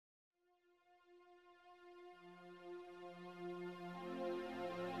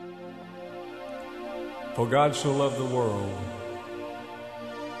For God so loved the world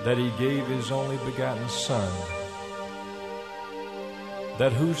that he gave his only begotten Son,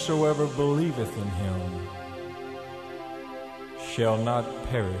 that whosoever believeth in him shall not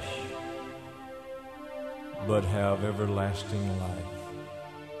perish, but have everlasting life.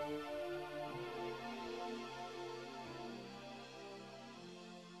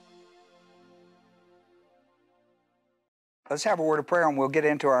 Let's have a word of prayer, and we'll get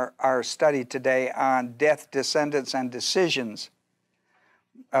into our study today on death, descendants, and decisions.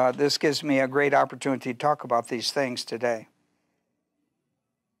 This gives me a great opportunity to talk about these things today.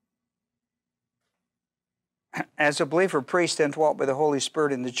 As a believer, priest, indwelt by the Holy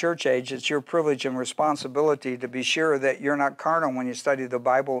Spirit in the church age, it's your privilege and responsibility to be sure that you're not carnal when you study the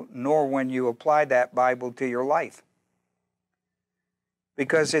Bible, nor when you apply that Bible to your life.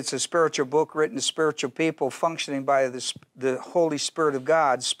 Because it's a spiritual book written to spiritual people functioning by the Holy Spirit of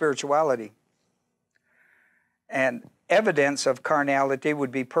God, spirituality. And evidence of carnality would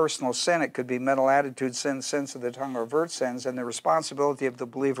be personal sin. It could be mental attitude sin, sins of the tongue, or overt sins. And the responsibility of the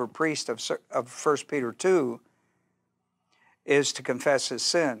believer priest of 1 Peter 2 is to confess his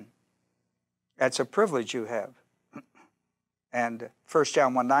sin. That's a privilege you have. And 1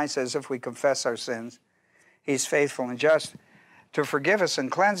 John 1:9 says, if we confess our sins, he's faithful and just to forgive us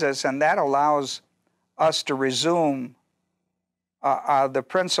and cleanse us, and that allows us to resume the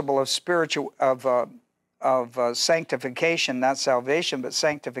principle of sanctification, not salvation, but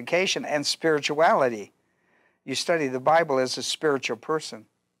sanctification and spirituality. You study the Bible as a spiritual person.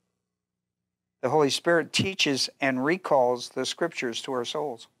 The Holy Spirit teaches and recalls the Scriptures to our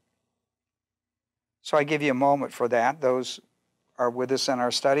souls. So I give you a moment for that. Those are with us in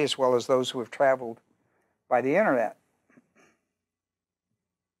our study, as well as those who have traveled by the internet.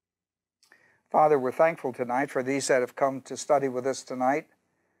 Father, we're thankful tonight for these that have come to study with us tonight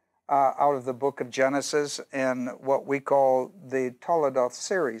out of the book of Genesis in what we call the Toledoth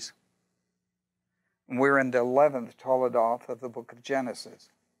series. We're in the 11th Toledoth of the book of Genesis.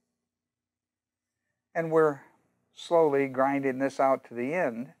 And we're slowly grinding this out to the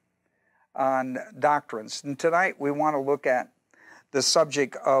end on doctrines. And tonight we want to look at the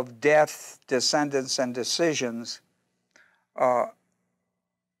subject of death, descendants, and decisions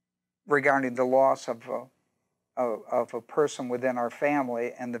regarding the loss of a person within our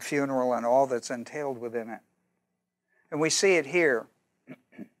family and the funeral and all that's entailed within it. And we see it here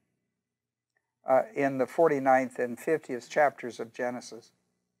in the 49th and 50th chapters of Genesis.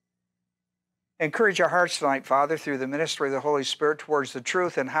 Encourage our hearts tonight, Father, through the ministry of the Holy Spirit towards the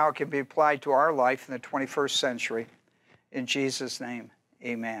truth and how it can be applied to our life in the 21st century. In Jesus' name,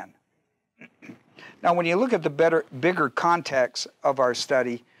 amen. Now, when you look at the bigger context of our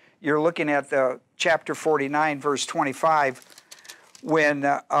study, you're looking at the chapter 49, verse 25, when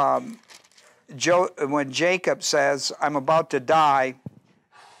Jacob says, "I'm about to die.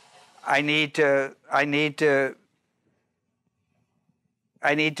 I need to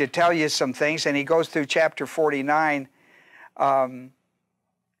tell you some things," and he goes through chapter 49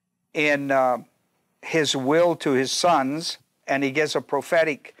 in his will to his sons, and he gives a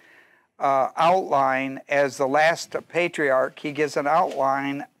prophetic outline as the last patriarch. He gives an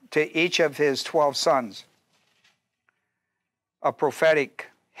outline to each of his 12 sons, a prophetic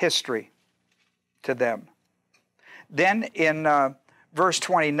history to them. Then in verse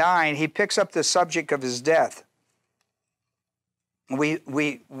 29, he picks up the subject of his death. We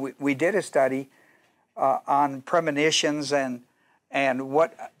did a study on premonitions and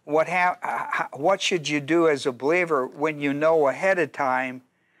what should you do as a believer when you know ahead of time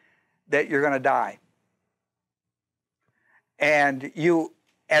that you're going to die. And you,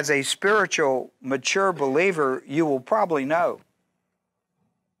 as a spiritual, mature believer, you will probably know.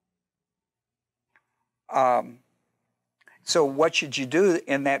 So what should you do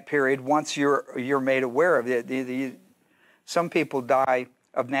in that period once you're made aware of it? Some people die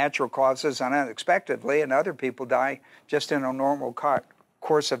of natural causes and unexpectedly, and other people die just in a normal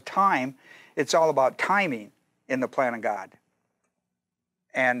course of time. It's all about timing in the plan of God.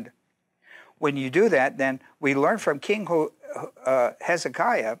 And when you do that, then we learn from King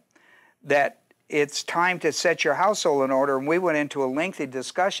Hezekiah that it's time to set your household in order, and we went into a lengthy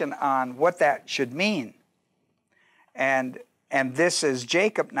discussion on what that should mean. And this is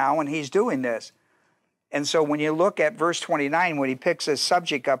Jacob now, and he's doing this. And so when you look at verse 29, when he picks this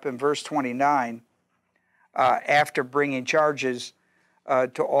subject up in verse 29, after bringing charges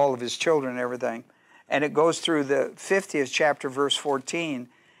to all of his children and everything, and it goes through the 50th chapter, verse 14,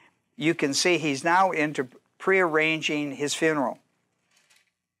 you can see he's now into prearranging his funeral.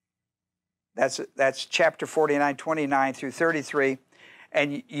 That's chapter 49, 29 through 33.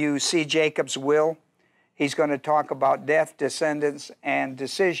 And you see Jacob's will. He's going to talk about death, descendants, and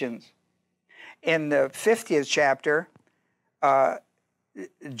decisions. In the 50th chapter,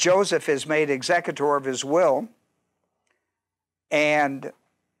 Joseph is made executor of his will, and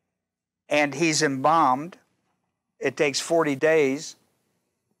he's embalmed. It takes 40 days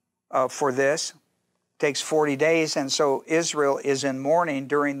for this. It takes 40 days, and so Israel is in mourning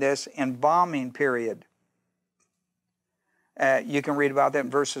during this embalming period. You can read about that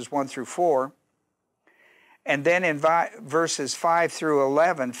in verses 1 through 4. And then in verses 5 through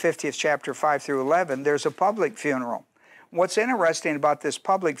 11, 50th chapter 5 through 11, there's a public funeral. What's interesting about this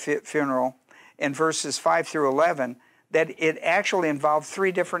public funeral in verses 5 through 11, that it actually involved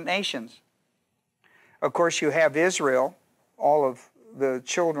 3 different nations. Of course, you have Israel. All of the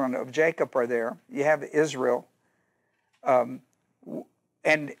children of Jacob are there. You have Israel. And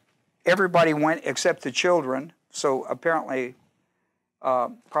everybody went except the children. So apparently,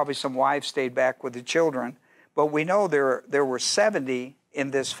 probably some wives stayed back with the children. But we know there were 70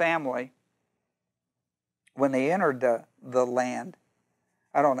 in this family when they entered the land.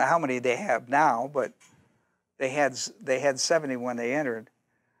 I don't know how many they have now, but they had 70 when they entered.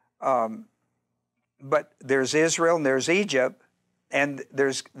 But there's Israel, and there's Egypt, and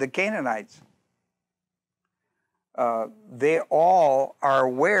there's the Canaanites. They all are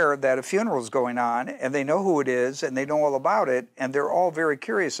aware that a funeral is going on, and they know who it is, and they know all about it, and they're all very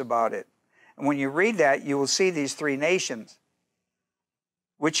curious about it. And when you read that, you will see these 3 nations,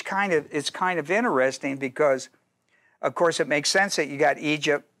 which it's kind of interesting because, of course, it makes sense that you got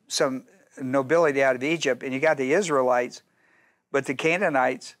Egypt, some nobility out of Egypt, and you got the Israelites, but the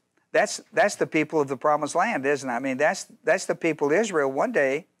Canaanites, that's the people of the Promised Land, isn't it? I mean, that's the people of Israel. One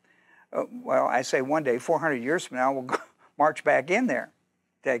day, well, I say one day, 400 years from now, we'll go, march back in there,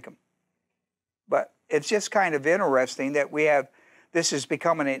 take them. But it's just kind of interesting that this is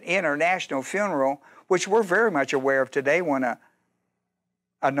becoming an international funeral, which we're very much aware of today when a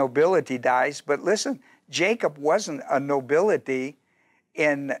nobility dies. But listen, Jacob wasn't a nobility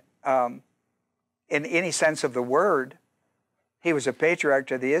in any sense of the word. He was a patriarch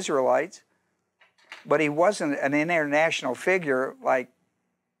to the Israelites, but he wasn't an international figure like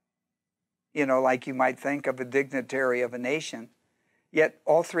you might think of a dignitary of a nation. Yet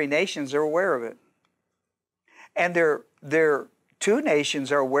all 3 nations are aware of it. And their 2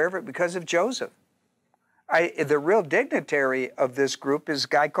 nations are aware of it because of Joseph. The real dignitary of this group is a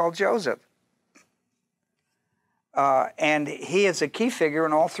guy called Joseph. And he is a key figure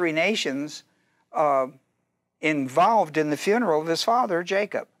in all 3 nations involved in the funeral of his father,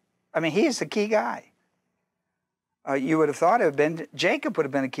 Jacob. I mean, he is the key guy. You would have thought Jacob would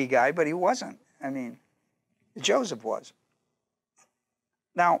have been a key guy, but he wasn't. I mean, Joseph was.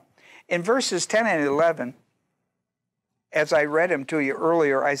 Now, in verses 10 and 11, as I read them to you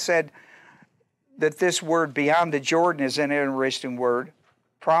earlier, I said that this word beyond the Jordan is an interesting word.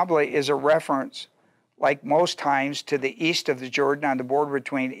 Probably is a reference, like most times, to the east of the Jordan on the border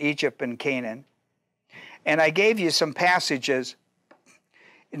between Egypt and Canaan. And I gave you some passages.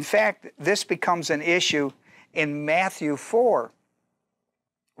 In fact, this becomes an issue in Matthew 4,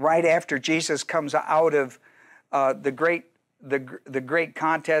 right after Jesus comes out of the great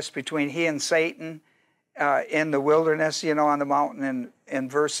contest between he and Satan in the wilderness, on the mountain in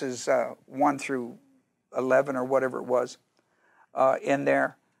verses 1 through 11 or whatever it was in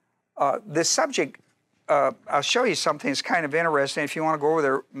there. This subject, I'll show you something that's kind of interesting. If you want to go over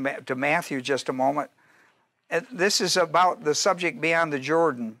there to Matthew just a moment. This is about the subject beyond the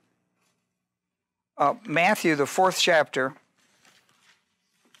Jordan. Matthew, the 4th chapter,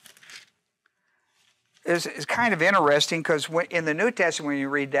 is kind of interesting because in the New Testament, when you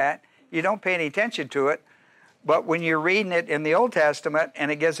read that, you don't pay any attention to it. But when you're reading it in the Old Testament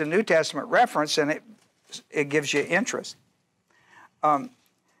and it gives a New Testament reference, and it gives you interest.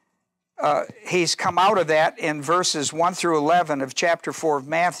 He's come out of that in verses 1 through 11 of chapter 4 of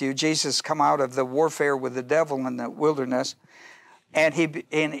Matthew. Jesus come out of the warfare with the devil in the wilderness, and he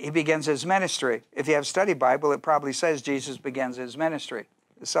begins his ministry. If you have a study Bible, it probably says Jesus begins his ministry.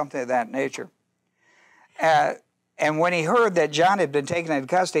 It's something of that nature. And when he heard that John had been taken into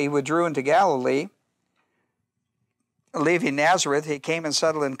custody, he withdrew into Galilee. Leaving Nazareth, he came and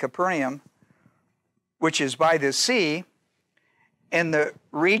settled in Capernaum, which is by the sea, in the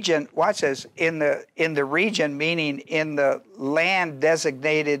region, watch this, in the region, meaning in the land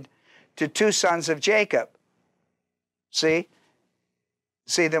designated to 2 sons of Jacob. See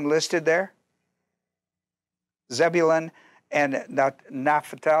them listed there? Zebulun and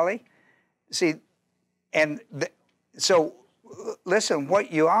Naphtali. See, so listen,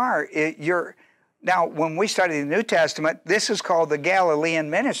 what you are, you're, now when we study the New Testament, this is called the Galilean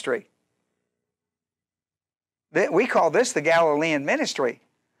ministry. We call this the Galilean ministry.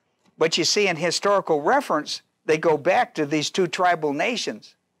 But you see, in historical reference, they go back to these two tribal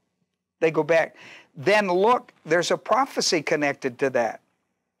nations. They go back. Then look, there's a prophecy connected to that.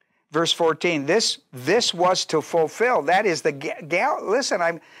 Verse 14, this was to fulfill. That is the listen,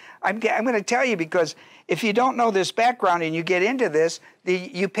 I'm going to tell you, because if you don't know this background and you get into this,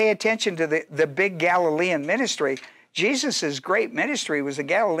 you pay attention to the big Galilean ministry. Jesus' great ministry was a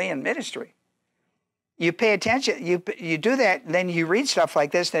Galilean ministry. You pay attention, you do that, and then you read stuff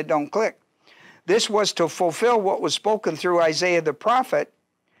like this and it don't click. This was to fulfill what was spoken through Isaiah the prophet.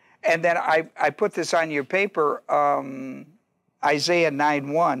 And then I put this on your paper, Isaiah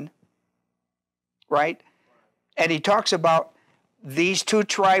 9:1, right? And he talks about these two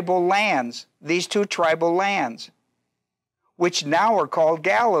tribal lands, which now are called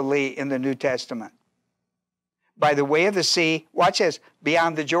Galilee in the New Testament. By the way of the sea, watch this,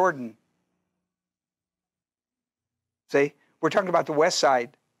 beyond the Jordan. See, we're talking about the west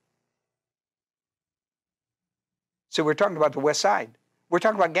side. So we're talking about the west side. We're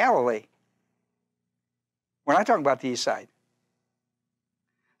talking about Galilee. We're not talking about the east side.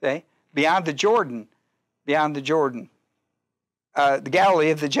 Okay? Beyond the Jordan. The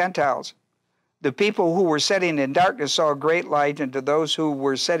Galilee of the Gentiles. The people who were sitting in darkness saw a great light, and to those who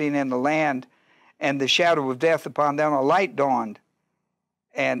were sitting in the land and the shadow of death, upon them a light dawned.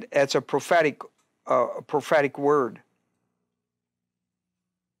 And it's a prophetic word.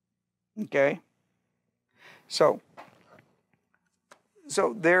 Okay? So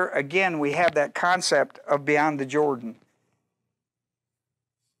there again we have that concept of beyond the Jordan.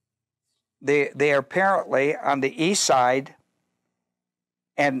 They are apparently on the east side,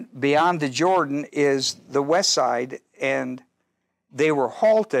 and beyond the Jordan is the west side, and they were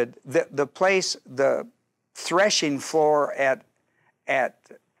halted. The place, the threshing floor at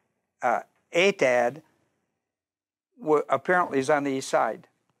Atad apparently is on the east side.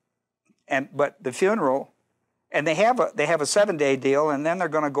 But the funeral, and they have a 7-day deal, and then they're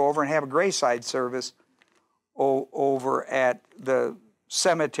going to go over and have a graveside service over at the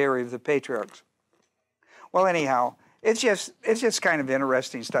cemetery of the patriarchs. Well, anyhow, it's just kind of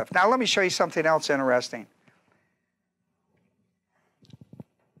interesting stuff. Now let me show you something else interesting.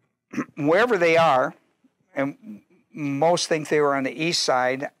 Wherever they are, and most think they were on the east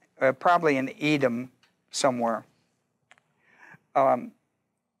side, probably in Edom somewhere.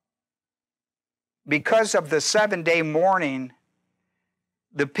 Because of the 7-day mourning,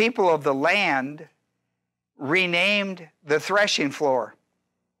 the people of the land renamed the threshing floor.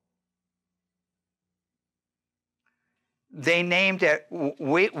 They named it,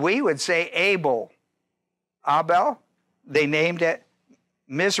 we would say Abel. They named it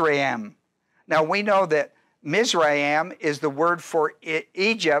Mizraim. Now we know that Mizraim is the word for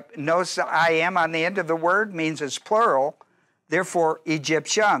Egypt. Notice the I am on the end of the word means it's plural, therefore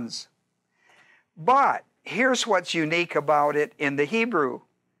Egyptians. But here's what's unique about it in the Hebrew.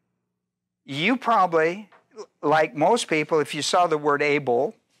 You probably, like most people, if you saw the word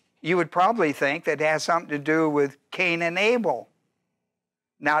Abel, you would probably think that it has something to do with Cain and Abel.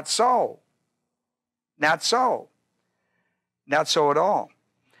 Not so. Not so. Not so at all.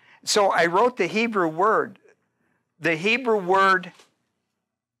 So I wrote the Hebrew word. The Hebrew word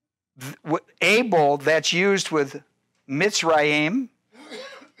Abel that's used with Mitzrayim,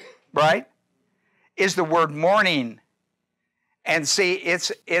 right, is the word mourning. And see,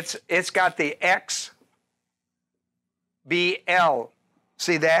 it's got the X, BL.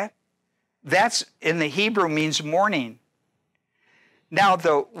 See that? That's in the Hebrew means mourning. Now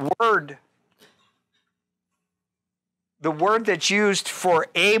the word that's used for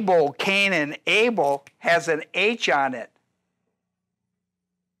Abel, Cain, and Abel has an H on it.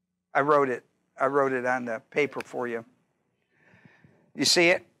 I wrote it on the paper for you. You see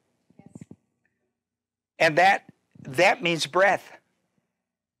it? And that means breath.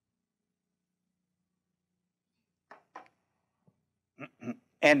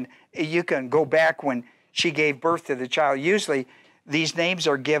 And you can go back when she gave birth to the child. Usually these names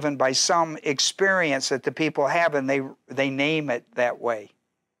are given by some experience that the people have, and they name it that way.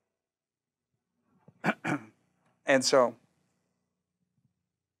 And so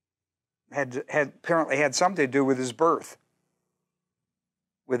had apparently had something to do with his birth,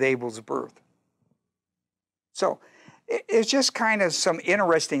 with Abel's birth. So it's just kind of some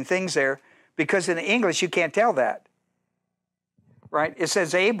interesting things there, because in English you can't tell that. Right? It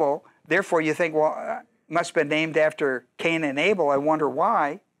says Abel, therefore you think, well, must have been named after Cain and Abel. I wonder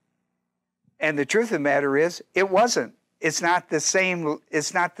why. And the truth of the matter is, it wasn't. It's not the same.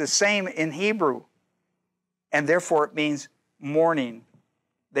 It's not the same in Hebrew, and therefore it means mourning.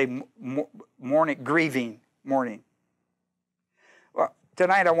 They mourning, grieving. morning. Well,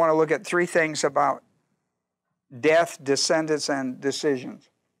 tonight I want to look at three things about death, descendants, and decisions.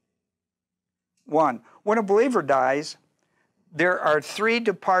 One, when a believer dies, there are three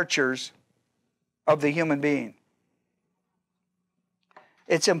departures of the human being.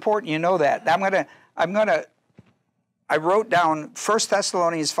 It's important you know that. I wrote down 1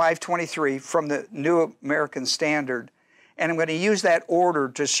 Thessalonians 5:23 from the New American Standard, and I'm going to use that order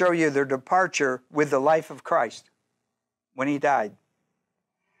to show you their departure with the life of Christ when he died.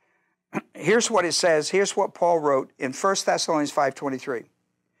 Here's what it says. Here's what Paul wrote in 1 Thessalonians 5:23.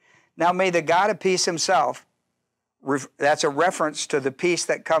 Now may the God of peace himself, that's a reference to the peace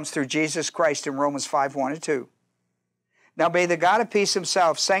that comes through Jesus Christ in Romans 5:1 and 2. Now may the God of peace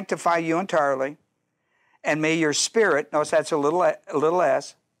himself sanctify you entirely, and may your spirit, notice that's a little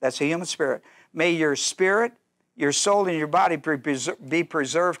s, that's a human spirit, may your spirit, your soul, and your body be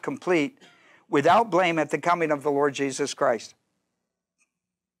preserved complete without blame at the coming of the Lord Jesus Christ.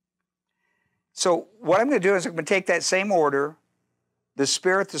 So what I'm going to do is I'm going to take that same order, the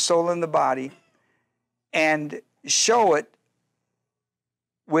spirit, the soul, and the body, and show it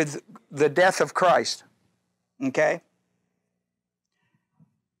with the death of Christ. Okay?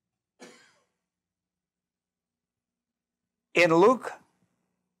 In Luke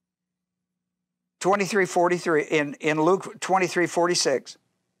 23:43, in Luke 23:46,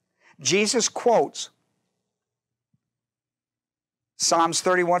 Jesus quotes Psalms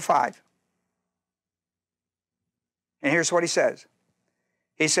 31:5. And here's what he says.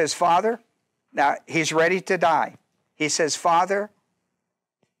 He says, Father, now he's ready to die. He says, Father,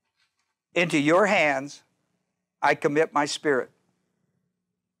 into your hands I commit my spirit.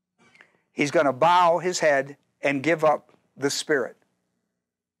 He's going to bow his head and give up the spirit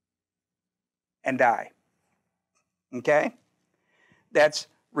and die. Okay? That's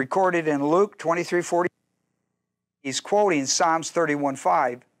recorded in Luke 23:40. He's quoting Psalms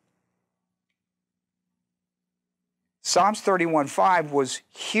 31:5. Psalms 31:5 was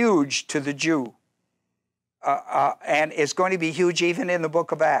huge to the Jew, and it's going to be huge even in the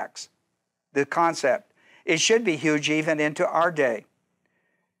book of Acts, the concept. It should be huge even into our day.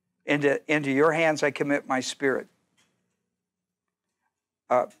 Into your hands I commit my spirit.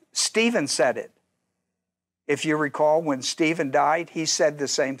 Stephen said it. If you recall, when Stephen died, he said the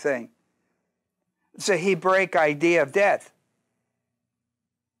same thing. It's a Hebraic idea of death.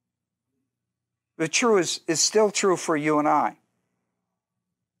 The truth is still true for you and I.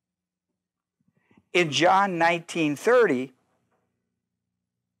 In John 19:30,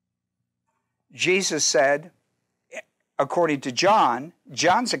 Jesus said, according to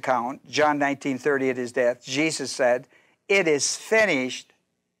John's account, John 19:30 at his death, Jesus said, it is finished,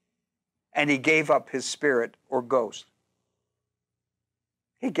 and he gave up his spirit or ghost.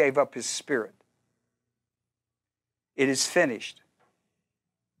 He gave up his spirit. It is finished.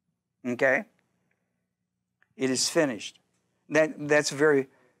 Okay? It is finished. That's a very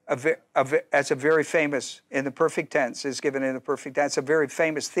famous, in the perfect tense, is given in the perfect tense, a very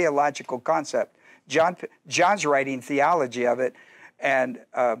famous theological concept. John's writing theology of it, and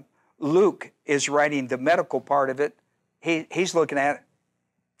Luke is writing the medical part of it. He's looking at it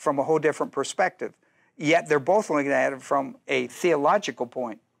from a whole different perspective. Yet they're both looking at it from a theological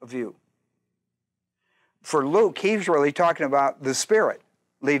point of view. For Luke, he's really talking about the spirit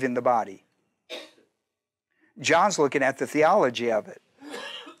leaving the body. John's looking at the theology of it.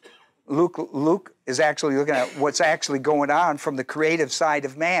 Luke is actually looking at what's actually going on from the creative side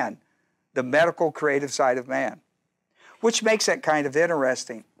of man, the medical creative side of man, which makes that kind of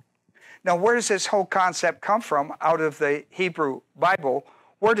interesting. Now, where does this whole concept come from out of the Hebrew Bible?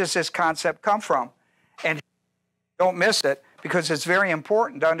 Where does this concept come from? And don't miss it, because it's very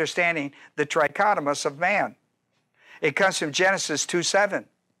important to understanding the trichotomous of man. It comes from Genesis 2:7.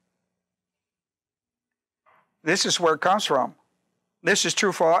 This is where it comes from. This is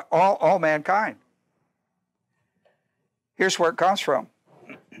true for all mankind. Here's where it comes from.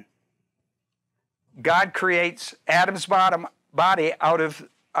 God creates Adam's body out of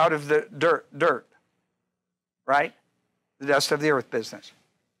the dirt, right? The dust of the earth business.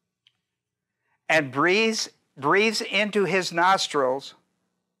 And breathes into his nostrils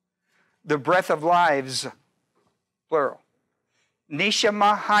the breath of lives, plural.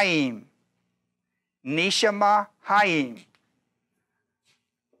 Neshama Hayim. Neshama Hayim.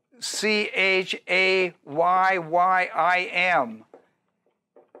 Chayyim.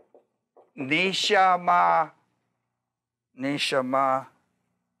 Neshama.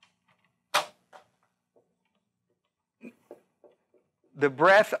 The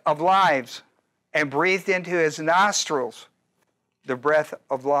breath of lives, and breathed into his nostrils the breath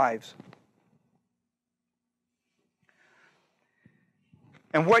of lives.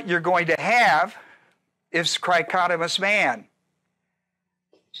 And what you're going to have is trichotomous man.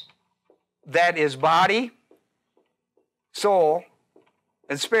 That is body, soul,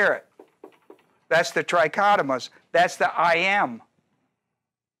 and spirit. That's the trichotomous. That's the I am.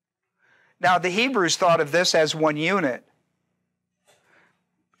 Now, the Hebrews thought of this as one unit.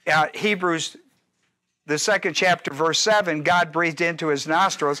 Hebrews, the 2nd chapter, verse 7, God breathed into his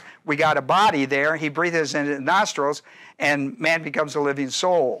nostrils. We got a body there. He breathes into his nostrils, and man becomes a living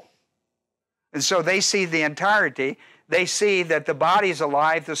soul. And so they see the entirety. They see that the body's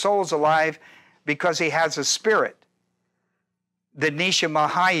alive, the soul's alive, because he has a spirit. The neshama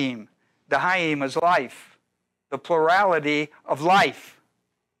hayim. The hayim is life. The plurality of life.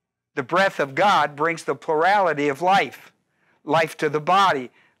 The breath of God brings the plurality of life. Life to the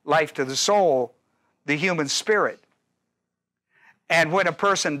body, life to the soul, the human spirit. And when a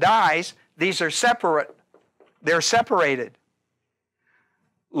person dies, these are separate. They're separated.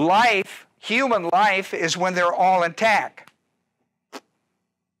 Life, human life, is when they're all intact.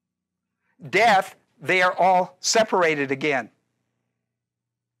 Death, they are all separated again.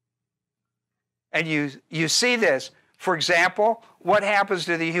 And you see this. For example, what happens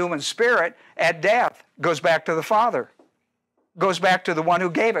to the human spirit at death? Goes back to the Father. Goes back to the one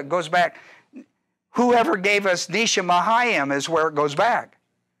who gave it. Goes back. Whoever gave us neshama hayim is where it goes back.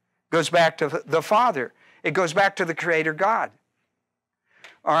 Goes back to the Father. It goes back to the Creator God.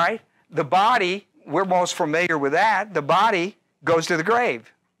 All right? The body, we're most familiar with that. The body goes to the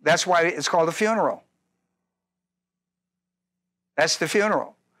grave. That's why it's called a funeral. That's the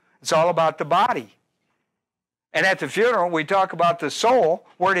funeral. It's all about the body. And at the funeral, we talk about the soul.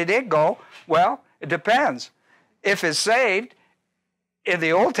 Where did it go? Well, it depends. If it's saved, in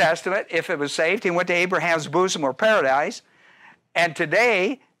the Old Testament, if it was saved, he went to Abraham's bosom or paradise. And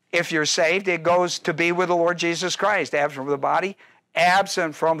today, if you're saved, it goes to be with the Lord Jesus Christ. Absent from the body.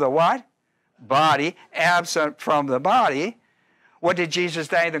 Absent from the what? Body. Absent from the body. What did Jesus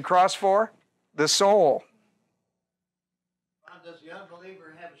die on the cross for? The soul. Does the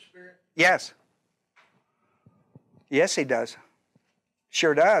unbeliever have a spirit? Yes. Yes, he does.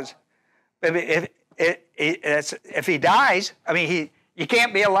 Sure does. If he dies, I mean, you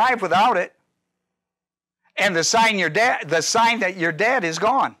can't be alive without it. And the sign you're dead, the sign that you're dead is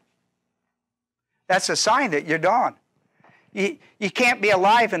gone. That's a sign that you're gone. You can't be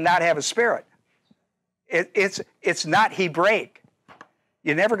alive and not have a spirit. It's not Hebraic.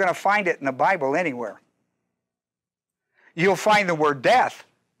 You're never going to find it in the Bible anywhere. You'll find the word death,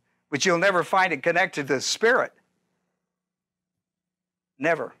 but you'll never find it connected to the spirit.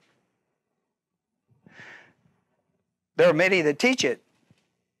 Never. There are many that teach it,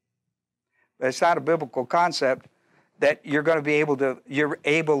 but it's not a biblical concept that you're going to be able to,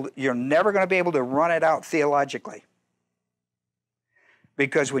 you're never going to be able to run it out theologically.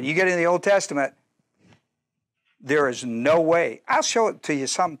 Because when you get in the Old Testament, there is no way. I'll show it to you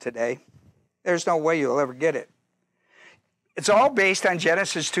some today. There's no way you'll ever get it. It's all based on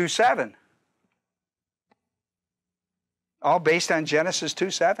Genesis 2:7. All based on Genesis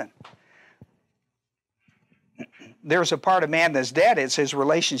 2:7. There's a part of man that's dead. It's his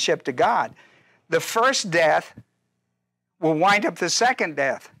relationship to God. The first death will wind up the second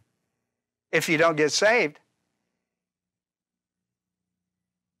death if you don't get saved.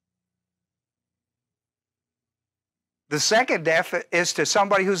 The second death is to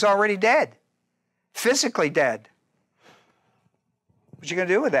somebody who's already dead, physically dead. What you going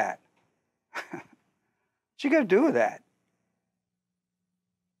to do with that? What you going to do with that?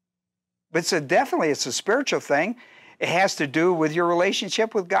 But definitely it's a spiritual thing. It has to do with your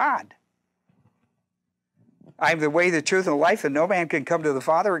relationship with God. I am the way, the truth, and the life, and no man can come to the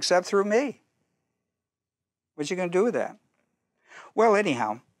Father except through me. What you going to do with that? Well,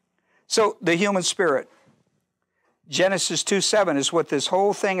 anyhow, so the human spirit, Genesis 2:7 is what this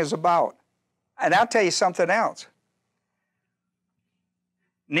whole thing is about. And I'll tell you something else.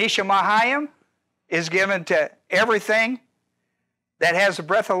 Neshama hayim is given to everything that has the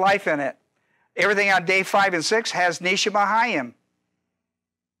breath of life in it. Everything on day 5 and 6 has neshama hayim.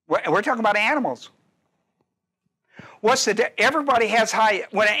 We're talking about animals. Everybody has high.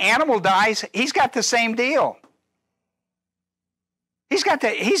 When an animal dies, he's got the same deal. He's got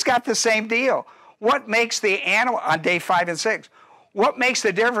the same deal. What makes the animal on day 5 and 6? What makes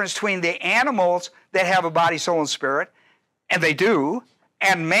the difference between the animals that have a body, soul, and spirit, and they do,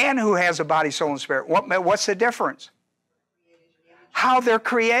 and man who has a body, soul, and spirit? What's the difference? How they're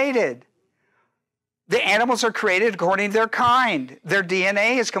created. The animals are created according to their kind. Their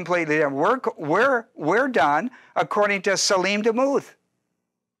DNA is completely different. We're done according to Salim Demuth.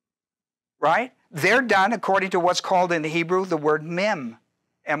 Right? They're done according to what's called in the Hebrew the word mim.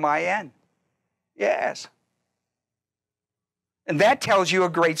 M-I-N. Yes. And that tells you a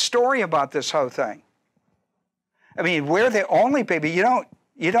great story about this whole thing. I mean, we're the only people. You don't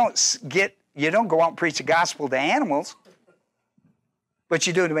go out and preach the gospel to animals, but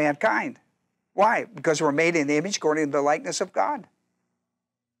you do to mankind. Why? Because we're made in the image according to the likeness of God.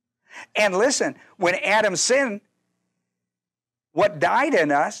 And listen, when Adam sinned, what died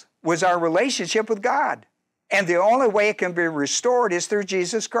in us was our relationship with God. And the only way it can be restored is through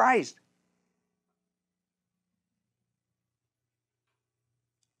Jesus Christ.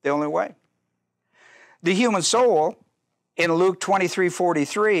 The only way. The human soul, in Luke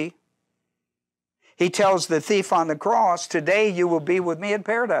 23:43, he tells the thief on the cross, today you will be with me in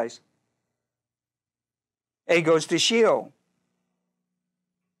paradise. And he goes to Sheol,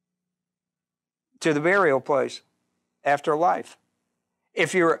 to the burial place, after life.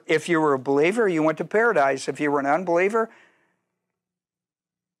 If you were a believer, you went to paradise. If you were an unbeliever,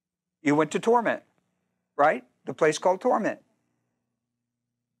 you went to torment, right? The place called torment.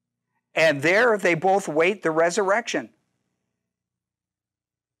 And there they both wait the resurrection,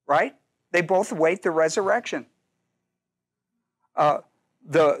 right? They both wait the resurrection.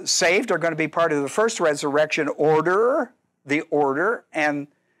 The saved are going to be part of the first resurrection order, and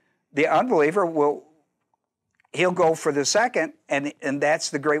the unbeliever he'll go for the second, and that's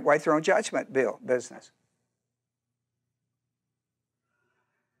the great white throne judgment business.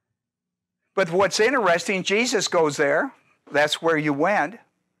 But what's interesting, Jesus goes there. That's where you went.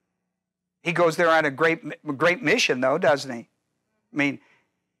 He goes there on a great mission, though, doesn't he? I mean,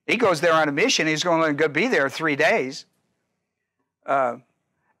 he goes there on a mission. He's going to be there 3 days.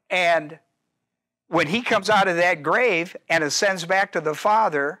 And when he comes out of that grave and ascends back to the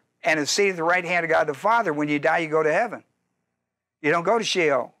Father and is seated at the right hand of God the Father, when you die, you go to heaven. You don't go to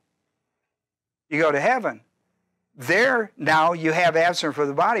Sheol. You go to heaven. There, now, you have absent from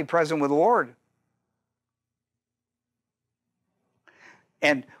the body, present with the Lord.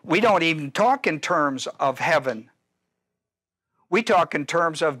 And we don't even talk in terms of heaven. We talk in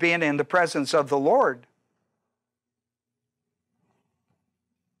terms of being in the presence of the Lord.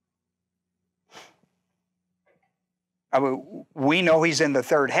 I mean, we know he's in the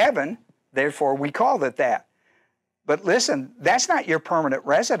third heaven, therefore we call it that. But listen, that's not your permanent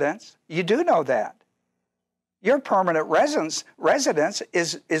residence. You do know that. Your permanent residence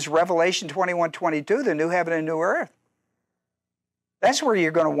is Revelation 21:22, the new heaven and new earth. That's where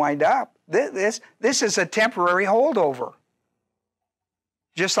you're going to wind up. This is a temporary holdover.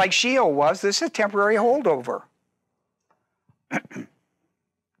 Just like Sheol was, this is a temporary holdover.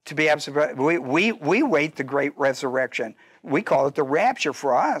 To be absent, we wait the great resurrection. We call it the rapture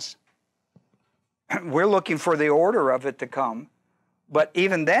for us. We're looking for the order of it to come. But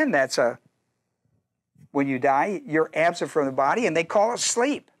even then, when you die, you're absent from the body, and they call it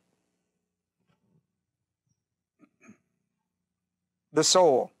sleep. The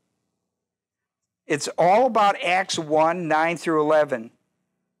soul. It's all about Acts 1:9-11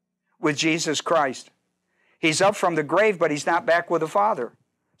 with Jesus Christ. He's up from the grave, but he's not back with the Father.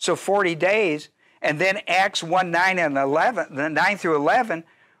 So 40 days, and then Acts 1:9-11,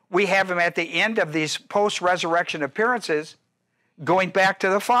 we have him at the end of these post-resurrection appearances going back to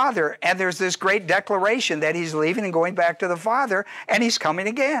the Father. And there's this great declaration that he's leaving and going back to the Father, and he's coming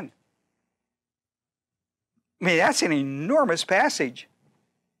again. I mean, that's an enormous passage.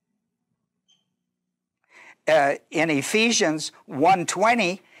 In Ephesians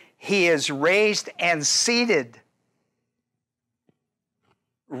 1:20, he is raised and seated.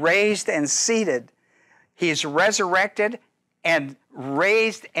 Raised and seated. He's resurrected and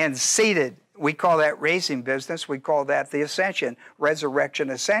raised and seated. We call that raising business. We call that the ascension,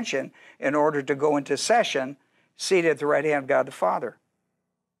 resurrection, ascension, in order to go into session, seated at the right hand of God the Father.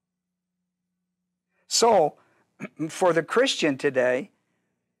 So, for the Christian today,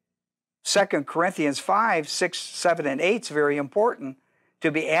 2 Corinthians 5, 6, 7, and 8 is very important.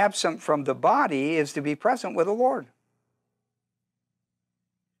 To be absent from the body is to be present with the Lord.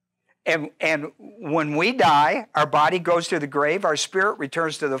 And when we die, our body goes to the grave, our spirit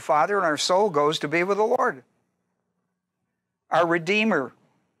returns to the Father, and our soul goes to be with the Lord, our Redeemer.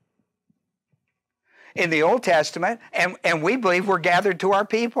 In the Old Testament, and we believe we're gathered to our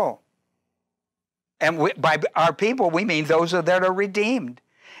people. And by our people, we mean those that are redeemed.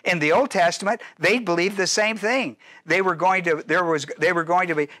 In the Old Testament, they believed the same thing. They were going to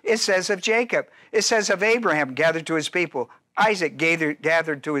be, it says of Jacob, it says of Abraham, gathered to his people. Isaac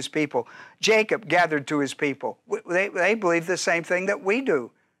gathered to his people. Jacob gathered to his people. They believe the same thing that we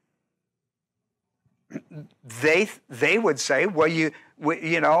do. They would say, well,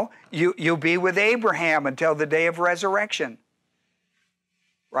 you'll be with Abraham until the day of resurrection.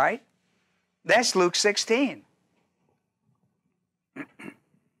 right? That's Luke 16.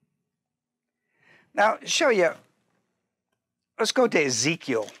 Now, show you, let's go to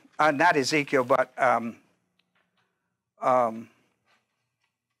Ezekiel. Not Ezekiel, but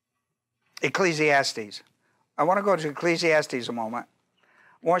Ecclesiastes. I want to go to Ecclesiastes a moment.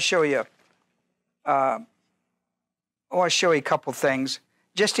 I want to show you a couple things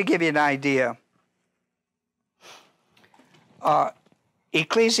just to give you an idea.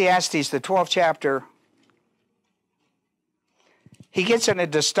 Ecclesiastes, the 12th chapter, he gets in a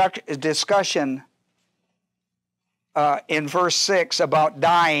discussion in verse 6 about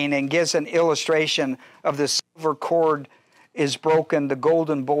dying and gives an illustration of the silver cord is broken, the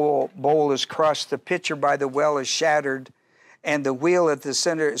golden bowl is crushed, the pitcher by the well is shattered, and the wheel at the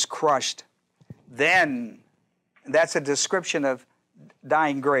center is crushed. Then, that's a description of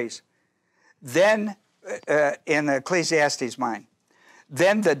dying grace. Then, in Ecclesiastes' mind,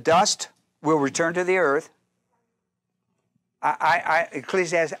 then the dust will return to the earth.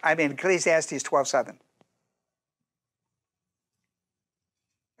 Ecclesiastes 12:7.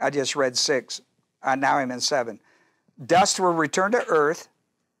 I just read 6. Now I'm in 7. Dust will return to earth.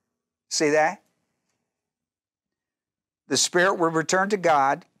 See that? The spirit will return to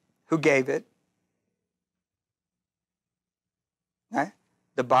God who gave it. Right?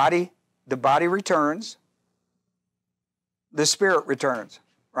 The body returns. The spirit returns,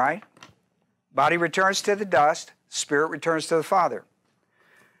 right? Body returns to the dust. Spirit returns to the Father.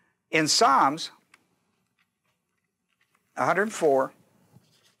 In Psalms 104,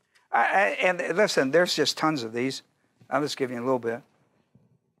 and listen, there's just tons of these. I'm just giving you a little bit.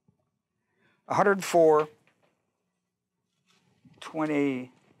 104,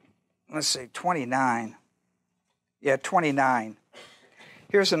 20, let's see, 29. Yeah, 29.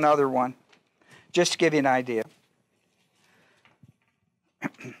 Here's another one, just to give you an idea.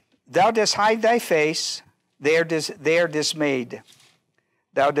 Thou dost hide thy face, they are dismayed.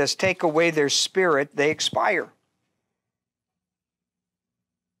 Thou dost take away their spirit, they expire.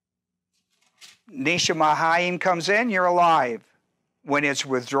 Nisha Mahayim comes in, you're alive. When it's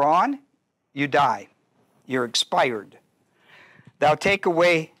withdrawn, you die. You're expired. Thou take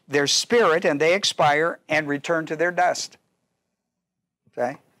away their spirit, and they expire and return to their dust.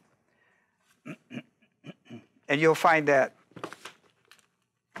 Okay? And you'll find that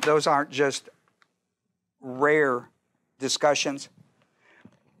those aren't just rare discussions.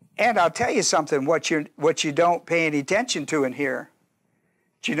 And I'll tell you something, what you don't pay any attention to in here.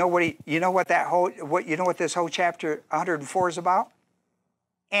 Do you know what this whole chapter 104 is about?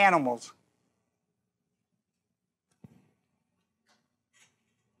 Animals.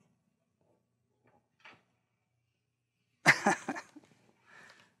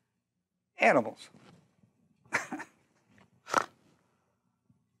 Animals.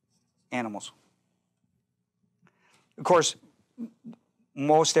 Animals. Of course,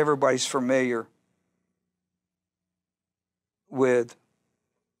 most everybody's familiar with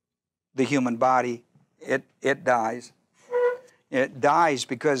the human body. It dies. It dies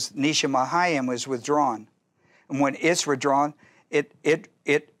because Nisha Mahayim is withdrawn. And when it's withdrawn,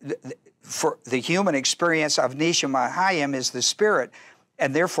 for the human experience of Nisha Mahayim is the spirit,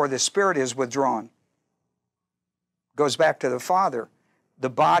 and therefore the spirit is withdrawn. Goes back to the Father. The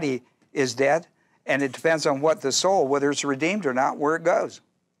body is dead, and it depends on what the soul, whether it's redeemed or not, where it goes.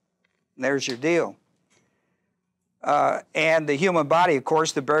 And there's your deal. And the human body, of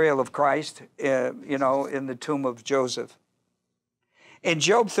course, the burial of Christ, in the tomb of Joseph. In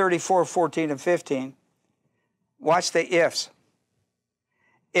Job 34:14 and 15, watch the ifs.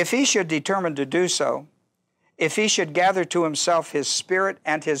 If he should determine to do so, if he should gather to himself his spirit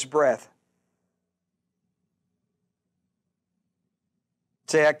and his breath.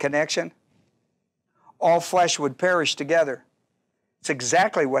 See that connection? All flesh would perish together. It's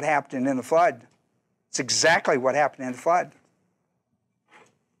exactly what happened in the flood. It's exactly what happened in the flood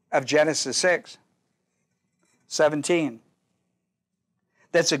of Genesis 6:17.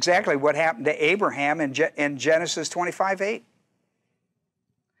 That's exactly what happened to Abraham in Genesis 25:8.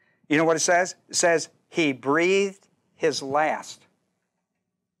 You know what it says? It says, he breathed his last.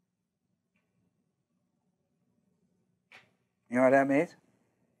 You know what that means?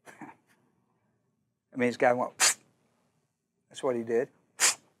 It means God went, that's what he did.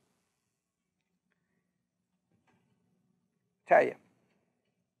 Tell you.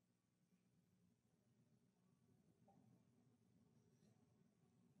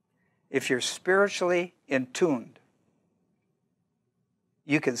 If you're spiritually in tuned,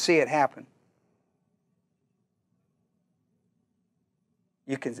 you can see it happen.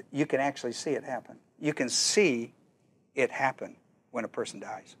 You can actually see it happen. You can see it happen. when a person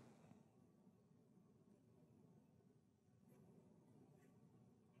dies.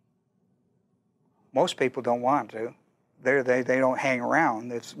 Most people don't want to. They don't hang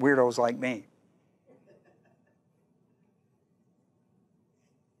around. It's weirdos like me.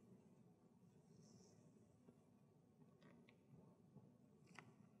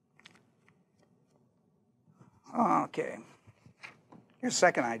 Okay. Here's a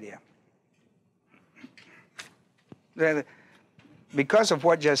second idea. Because of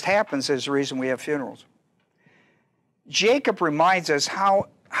what just happens is the reason we have funerals. Jacob reminds us how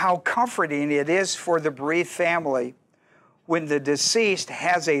comforting it is for the bereaved family when the deceased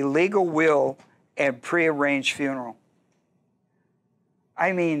has a legal will and prearranged funeral.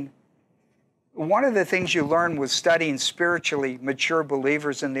 I mean, one of the things you learn with studying spiritually mature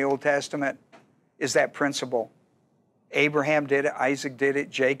believers in the Old Testament is that principle. Abraham did it, Isaac did it,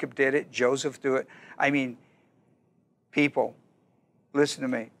 Jacob did it, Joseph did it. I mean, people, listen to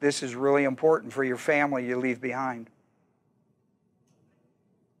me. This is really important for your family you leave behind.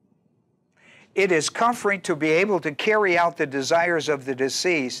 It is comforting to be able to carry out the desires of the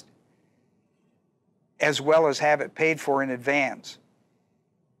deceased as well as have it paid for in advance.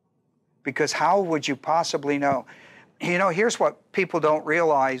 Because how would you possibly know? You know, here's what people don't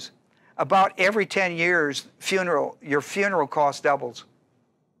realize. About every 10 years, your funeral cost doubles.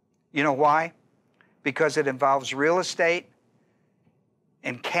 You know why? Because it involves real estate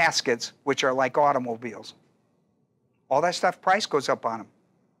and caskets, which are like automobiles. All that stuff, price goes up on them.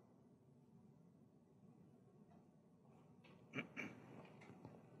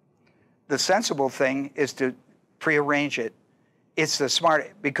 The sensible thing is to prearrange it. It's the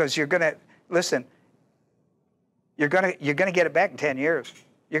smart, because you're going to, listen, you're going to get it back in 10 years.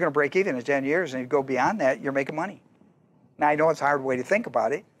 You're going to break even in 10 years, and you go beyond that, you're making money. Now, I know it's a hard way to think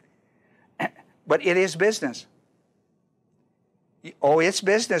about it, but it is business. Oh, it's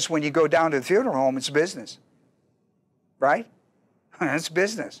business when you go down to the funeral home, it's business. Right? It's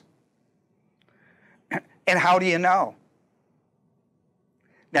business. And how do you know?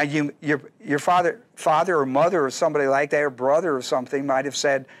 Now, your father or mother or somebody like that, or brother or something might have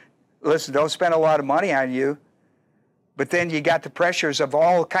said, listen, don't spend a lot of money on you. But then you got the pressures of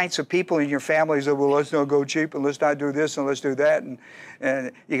all kinds of people in your family that, well, let's not go cheap, and let's not do this, and let's do that,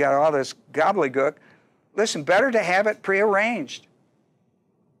 and you got all this gobbledygook. Listen, better to have it prearranged.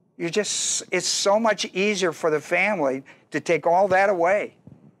 It's so much easier for the family to take all that away.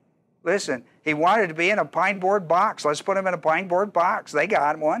 Listen, he wanted to be in a pine board box. Let's put him in a pine board box. They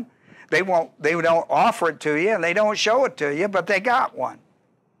got one. They don't offer it to you, and they don't show it to you, but they got one.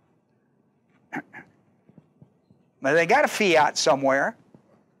 Now, they got a Fiat somewhere.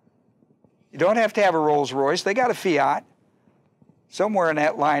 You don't have to have a Rolls Royce. They got a Fiat somewhere in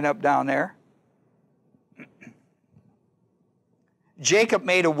that lineup down there. Jacob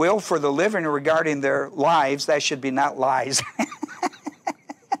made a will for the living regarding their lives. That should be not lies.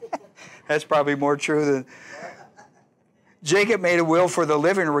 That's probably more true than... Jacob made a will for the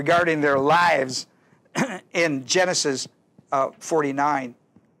living regarding their lives in Genesis 49.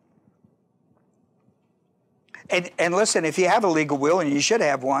 And listen, if you have a legal will, and you should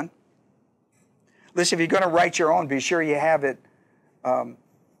have one, listen, if you're going to write your own, be sure you have it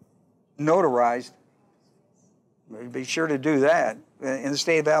notarized. Be sure to do that. In the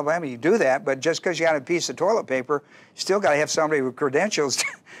state of Alabama, you do that, but just because you got a piece of toilet paper, you still got to have somebody with credentials.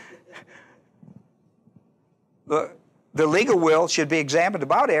 The legal will should be examined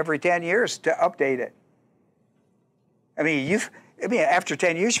about every 10 years to update it. I mean, after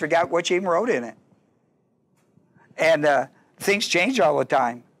 10 years, you forgot what you even wrote in it. And things change all the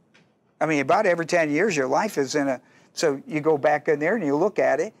time. I mean, about every 10 years, your life is in a... So you go back in there and you look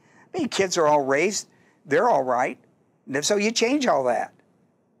at it. I mean, kids are all raised. They're all right. And so you change all that.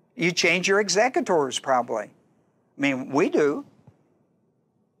 You change your executors, probably. I mean, we do.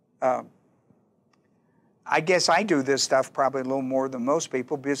 I guess I do this stuff probably a little more than most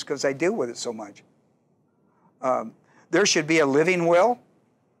people just because I deal with it so much. There should be a living will.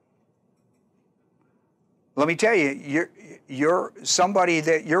 Let me tell you, you're somebody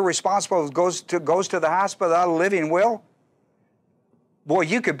that you're responsible goes to the hospital without a living will. Boy,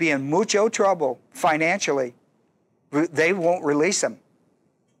 you could be in mucho trouble financially. They won't release them.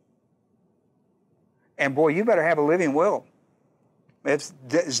 And boy, you better have a living will. If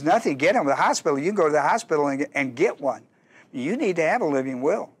there's nothing to get them to the hospital, you can go to the hospital and get one. You need to have a living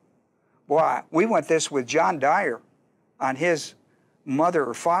will. Boy, we went this with John Dyer on his mother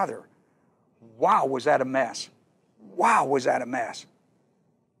or father. Wow, was that a mess. Wow, was that a mess.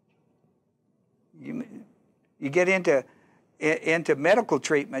 You get into medical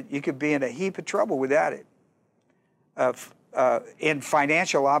treatment, you could be in a heap of trouble without it. in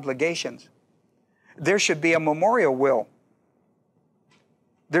financial obligations. There should be a memorial will.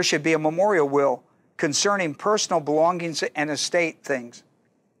 There should be a memorial will concerning personal belongings and estate things.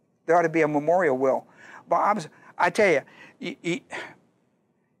 There ought to be a memorial will. But I tell you,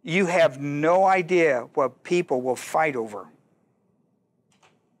 you have no idea what people will fight over.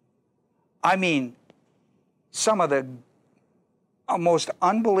 I mean, some of the most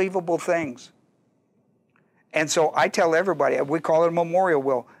unbelievable things. And so I tell everybody, we call it a memorial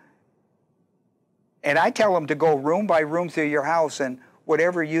will. And I tell them to go room by room through your house, and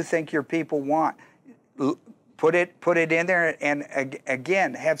whatever you think your people want, put it in there, and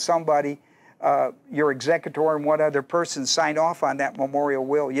again, have somebody, your executor and one other person, sign off on that memorial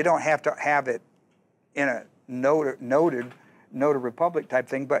will. You don't have to have it in a notary public type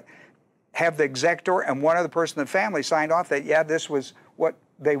thing, but have the executor and one other person in the family sign off that, yeah, this was what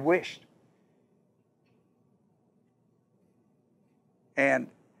they wished. And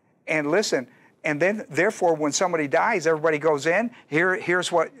listen, and then therefore when somebody dies, everybody goes in,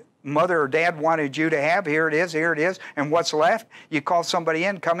 here's what mother or dad wanted you to have, here it is, and what's left, you call somebody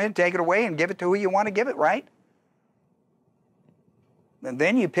in, come in, take it away, and give it to who you want to give it, right? And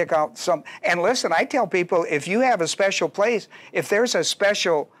then you pick out some, and listen, I tell people, if you have a special place, if there's a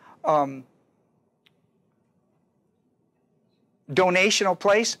special donational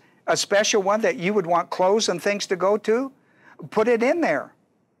place, a special one that you would want clothes and things to go to, put it in there.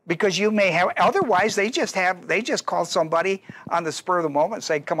 Because you may have, otherwise they just call somebody on the spur of the moment and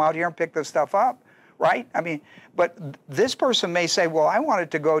say, come out here and pick this stuff up, right? I mean, but this person may say, well, I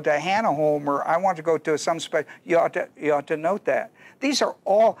wanted to go to Hannah Home, or I want to go to some special, you ought to note that. These are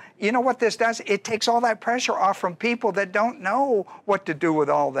all, you know what this does? It takes all that pressure off from people that don't know what to do with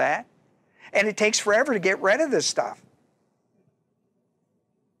all that. And it takes forever to get rid of this stuff.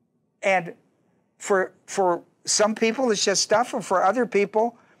 And for some people, it's just stuff, and for other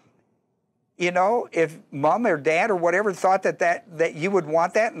people, you know, if mom or dad or whatever thought that you would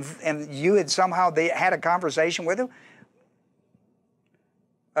want that, and you had somehow had a conversation with them.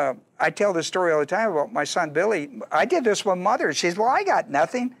 I tell this story all the time about my son Billy. I did this with mother. She says, well, I got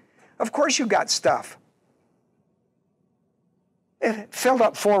nothing. Of course you got stuff. It filled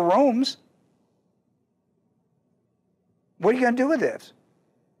up 4 rooms. What are you going to do with this?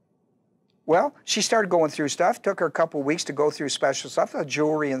 Well, she started going through stuff. Took her a couple of weeks to go through special stuff,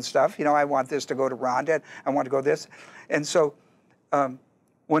 jewelry and stuff. You know, I want this to go to Rhonda. I want to go this. And so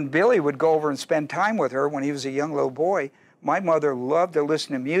when Billy would go over and spend time with her when he was a young little boy, my mother loved to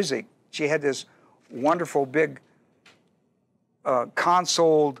listen to music. She had this wonderful big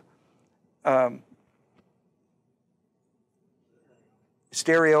console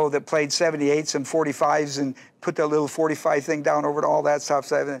stereo that played 78s and 45s and put that little 45 thing down over to all that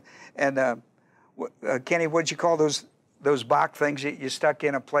stuff. And Kenny, what'd you call those Bach things that you stuck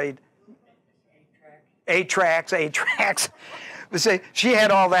in and played? 8 tracks. So she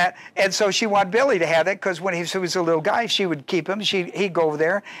had all that, and so she wanted Billy to have that, because when he was a little guy, she would keep him. He'd go over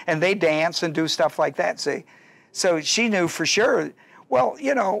there, and they dance and do stuff like that, see? So she knew for sure, well,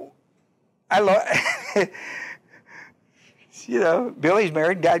 you know, I love... You know, Billy's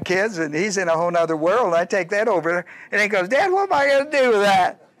married, got kids, and he's in a whole other world. I take that over there, and he goes, Dad, what am I going to do with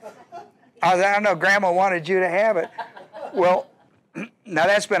that? I don't know, Grandma wanted you to have it. Well, now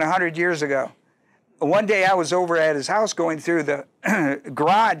that's been 100 years ago. One day I was over at his house going through the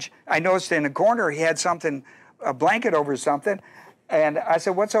garage. I noticed in the corner he had something, a blanket over something, and I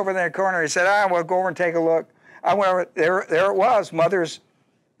said, what's over there in the corner? He said, we'll go over and take a look. I went over, there it was, Mother's.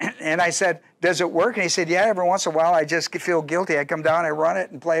 And I said, does it work? And he said, yeah, every once in a while I just feel guilty. I come down, I run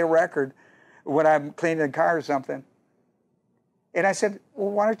it and play a record when I'm cleaning the car or something. And I said, well,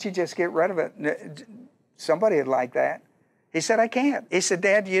 why don't you just get rid of it? Somebody would like that. He said, I can't. He said,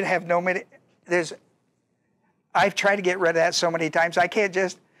 Dad, you have no minute. I've tried to get rid of that so many times. I can't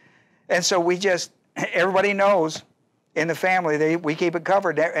just. And so everybody knows in the family, we keep it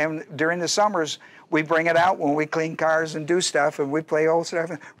covered. And during the summers, we bring it out when we clean cars and do stuff, and we play old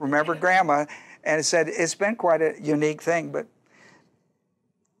stuff. Remember Grandma? And it said, it's been quite a unique thing. But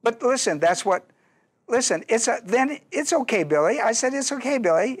listen, then it's okay, Billy. I said, it's okay,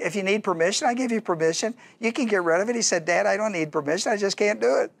 Billy. If you need permission, I give you permission. You can get rid of it. He said, Dad, I don't need permission. I just can't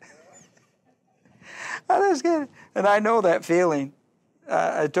do it. And I know that feeling.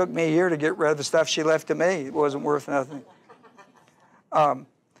 It took me a year to get rid of the stuff she left to me. It wasn't worth nothing.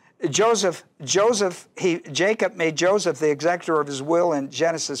 Jacob made Joseph the executor of his will in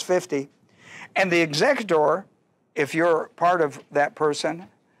Genesis 50. And the executor, if you're part of that person,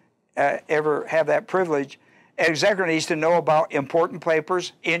 ever have that privilege, An executor needs to know about important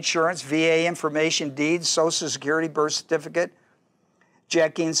papers, insurance, VA information, deeds, Social Security, birth certificate,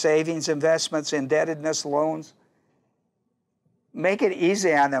 checking, savings, investments, indebtedness, loans. Make it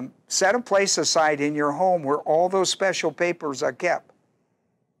easy on them. Set a place aside in your home where all those special papers are kept.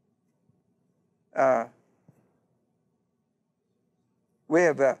 We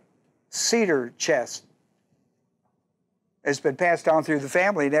have a cedar chest. It's been passed down through the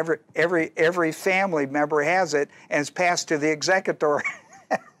family, and every family member has it, and it's passed to the executor.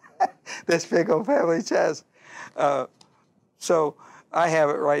 This big old family chest. So I have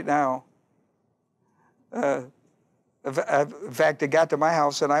it right now. In fact, it got to my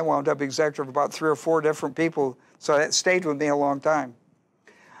house, and I wound up executor of about 3 or 4 different people, so it stayed with me a long time.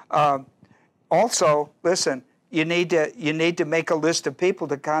 Also, listen, you need to make a list of people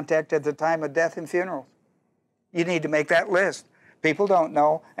to contact at the time of death and funerals. You need to make that list. People don't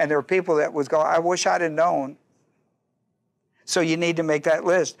know, and there are people that would go, I wish I'd have known. So you need to make that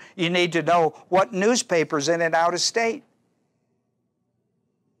list. You need to know what newspapers in and out of state.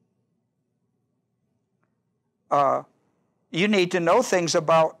 You need to know things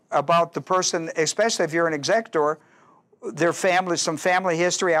about the person, especially if you're an executor, their family, some family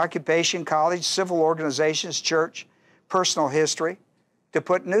history, occupation, college, civil organizations, church, personal history, to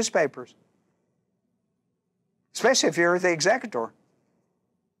put in newspapers. Especially if you're the executor.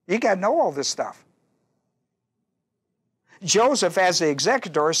 You got to know all this stuff. Joseph, as the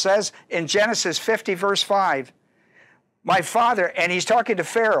executor, says in Genesis 50, verse 5, my father, and he's talking to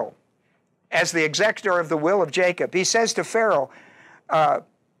Pharaoh as the executor of the will of Jacob. He says to Pharaoh,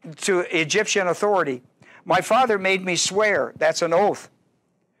 to Egyptian authority, my father made me swear, that's an oath.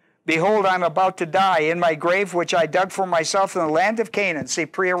 Behold, I'm about to die in my grave, which I dug for myself in the land of Canaan. See,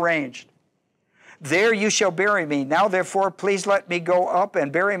 prearranged. There you shall bury me. Now, therefore, please let me go up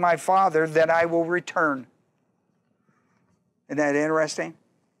and bury my father, then I will return. Isn't that interesting?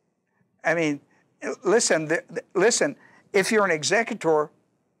 I mean, listen, if you're an executor,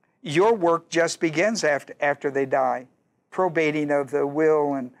 your work just begins after they die. Probating of the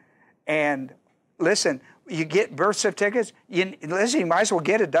will and listen, you get birth certificates, you might as well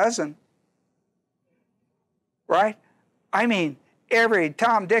get a dozen. Right? I mean, every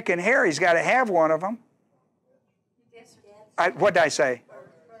Tom, Dick, and Harry's got to have one of them. What did I say?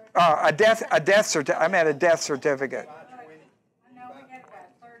 A death certificate. I meant a death certificate.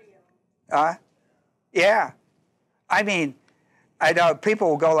 Yeah. I mean, I know people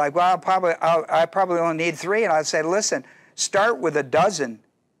will go like, well, I probably only need 3, and I say, listen, start with a dozen.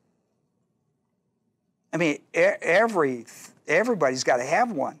 I mean, everybody's got to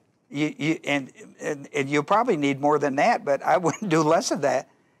have one. And you probably need more than that, but I wouldn't do less of that.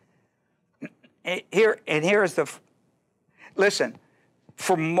 Here's listen,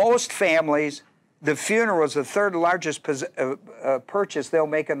 for most families, the funeral is the 3rd largest purchase they'll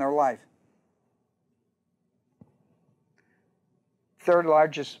make in their life. 3rd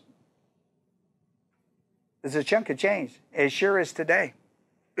largest. It's a chunk of change. It sure is today.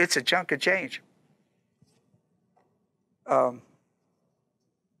 It's a chunk of change.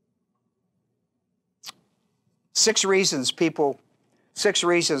 6 reasons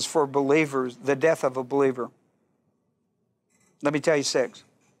for believers, the death of a believer. Let me tell you 6.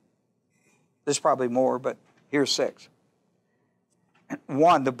 There's probably more, but here's 6.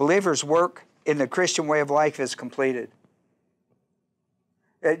 1, the believer's work in the Christian way of life is completed.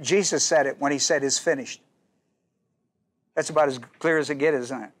 Jesus said it when he said, it's finished. That's about as clear as it gets,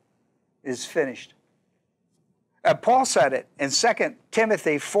 isn't it? It's finished. Paul said it in 2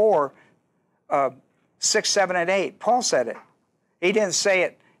 Timothy 4, 6, 7, and 8. Paul said it. He didn't say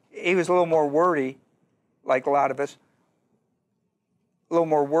it. He was a little more wordy, like a lot of us. A little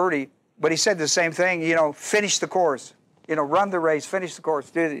more wordy. But he said the same thing, finish the course. Run the race, finish the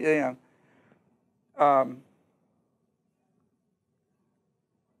course.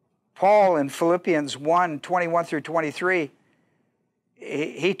 Paul in Philippians 1, 21 through 23,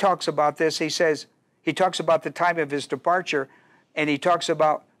 he talks about this. He talks about the time of his departure, and he talks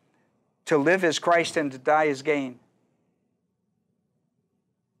about to live as Christ and to die as gain.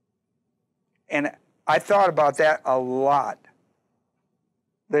 And I thought about that a lot.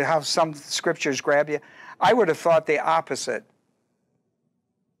 How some scriptures grab you. I would have thought the opposite.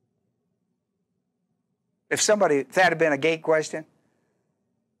 If that had been a gate question,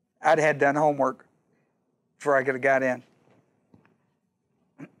 I'd have done homework before I could have got in.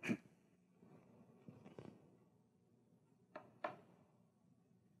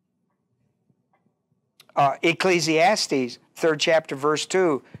 Ecclesiastes, 3rd chapter, verse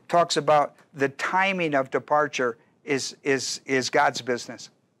 2, talks about the timing of departure is God's business.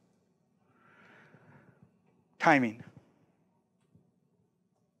 Timing.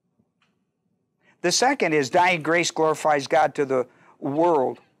 The second is dying grace glorifies God to the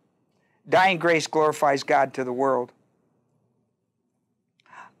world. Dying grace glorifies God to the world.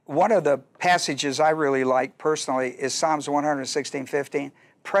 One of the passages I really like personally is Psalms 116:15.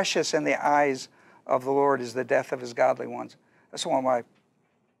 Precious in the eyes of the Lord is the death of his godly ones. That's one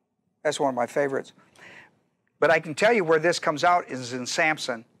of my favorites. But I can tell you where this comes out is in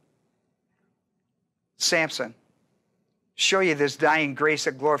Samson. Samson. Show you this dying grace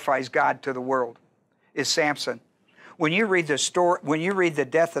that glorifies God to the world is Samson. When you read the story, when you read the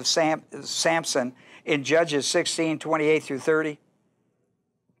death of Samson in Judges 16:28 through 30,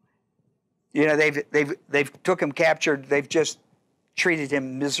 you know, they've took him captured. They've just treated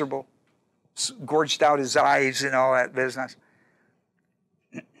him miserable, gorged out his eyes and all that business.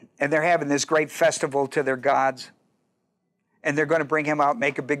 And they're having this great festival to their gods. And they're going to bring him out,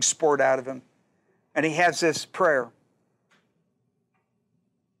 make a big sport out of him. And he has this prayer.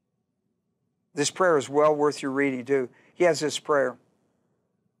 This prayer is well worth your reading too. He has this prayer.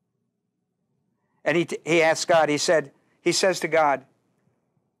 And he asks God, he says to God,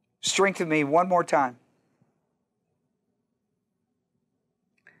 strengthen me one more time.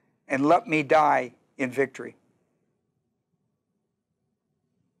 And let me die in victory.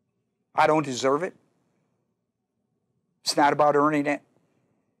 I don't deserve it. It's not about earning it.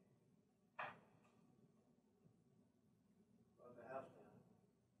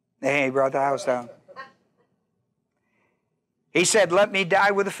 Hey, he brought the house down. He said, let me die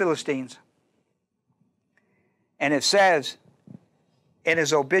with the Philistines. And it says in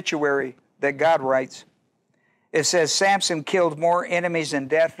his obituary that God writes, it says, Samson killed more enemies in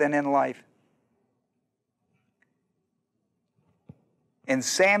death than in life. And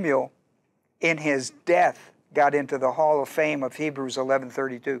Samuel, in his death, got into the Hall of Fame of Hebrews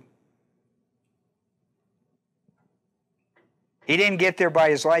 11:32. He didn't get there by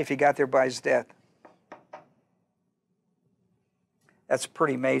his life, he got there by his death. That's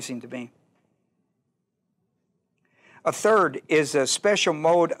pretty amazing to me. A third is a special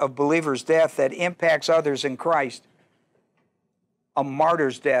mode of believer's death that impacts others in Christ. A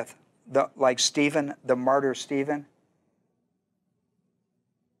martyr's death, like Stephen, the martyr Stephen,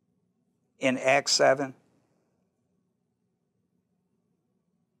 in Acts 7.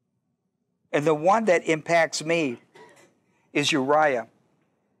 And the one that impacts me is Uriah.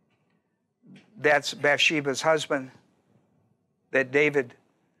 That's Bathsheba's husband that David,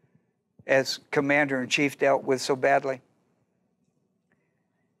 as commander-in-chief, dealt with so badly.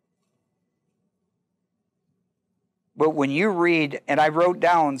 But when you read, and I wrote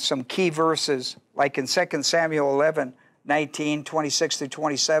down some key verses, like in 2 Samuel 11:19, 26 through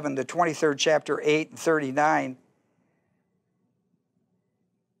 27, the 23rd chapter, 8 and 39,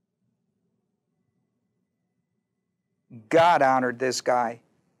 God honored this guy.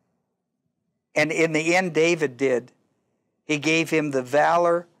 And in the end, David did. He gave him the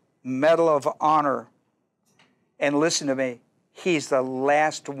Valor Medal of Honor. And listen to me, he's the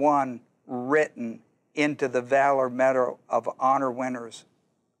last one written into the Valor Medal of Honor winners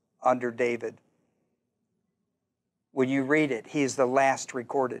under David. When you read it, he is the last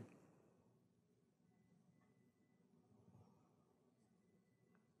recorded.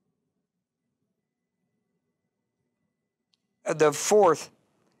 The fourth,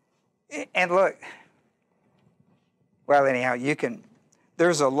 and look, well, anyhow,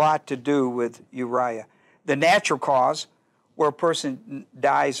 there's a lot to do with Uriah. The natural cause, where a person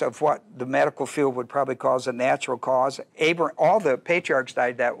dies of what the medical field would probably call a natural cause. All the patriarchs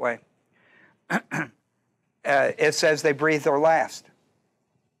died that way. It says they breathed their last.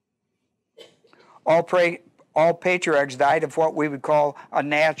 All patriarchs died of what we would call a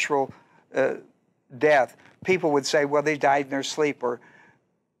natural death. People would say, well, they died in their sleep, or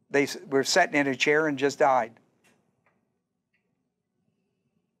they were sitting in a chair and just died.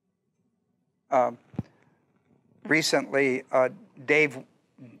 Recently, Dave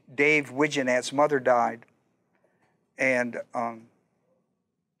Wigenat's mother died, and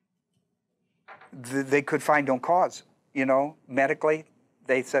they could find no cause, medically.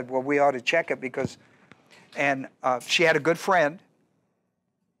 They said, well, we ought to check it because, and she had a good friend.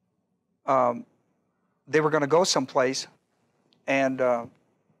 They were going to go someplace, and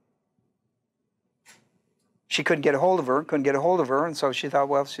she couldn't get a hold of her, and so she thought,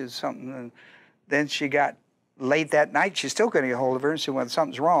 well, she's something. And then she got late that night. She still couldn't get a hold of her, and she went,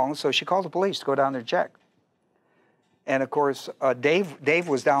 something's wrong. So she called the police to go down there and check. And of course, Dave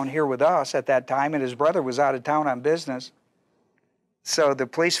was down here with us at that time, and his brother was out of town on business. So the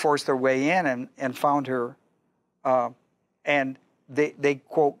police forced their way in and found her, and they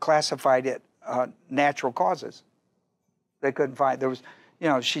quote classified it natural causes. They couldn't find, there was,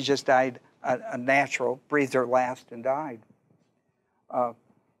 she just died a natural, breathed her last and died.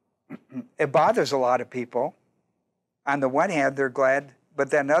 It bothers a lot of people. On the one hand, they're glad, but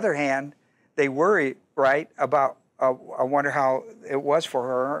then on the other hand, they worry, right, about, I wonder how it was for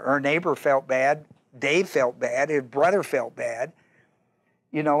her. Her neighbor felt bad. Dave felt bad. His brother felt bad.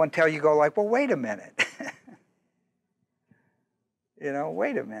 Until you go like, well, wait a minute.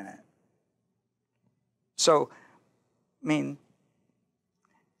 Wait a minute. So,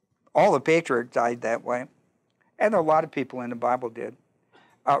 all the patriarchs died that way. And a lot of people in the Bible did.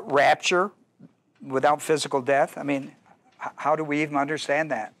 Rapture without physical death. How do we even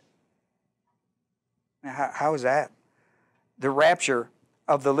understand that? How is that? The rapture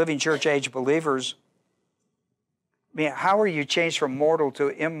of the living church age believers. How are you changed from mortal to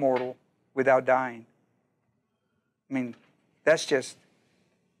immortal without dying? That's just...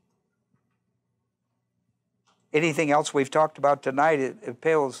 Anything else we've talked about tonight, it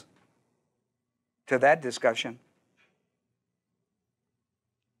pales to that discussion.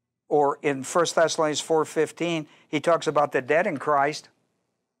 Or in 1 Thessalonians 4:15, he talks about the dead in Christ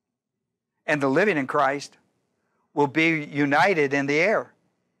and the living in Christ will be united in the air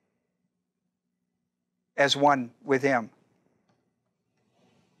as one with him.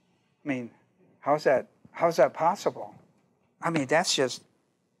 How's that possible? That's just...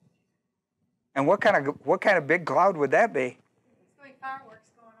 And what kind of big cloud would that be? It's like fireworks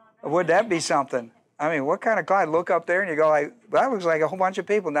going on. Would that be something? What kind of cloud? Look up there and you go like, that looks like a whole bunch of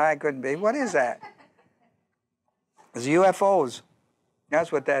people. No, it couldn't be. What is that? It's UFOs.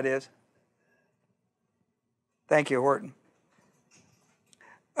 That's what that is. Thank you, Horton.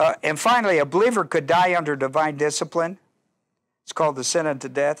 And finally, a believer could die under divine discipline. It's called the sin unto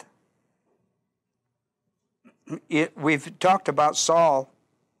death. We've talked about Saul.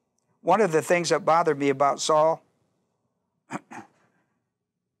 One of the things that bothered me about Saul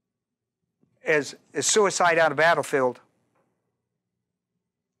is suicide on a battlefield.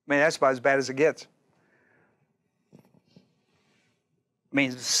 That's about as bad as it gets.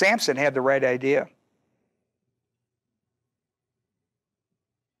 Samson had the right idea.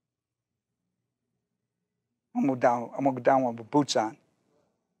 I'm going to go down with my boots on.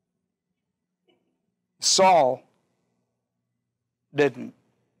 Saul didn't.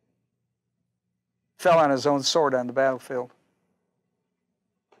 Fell on his own sword on the battlefield.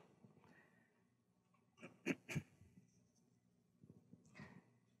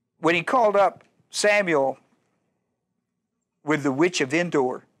 When he called up Samuel with the witch of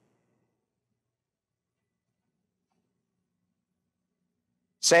Endor,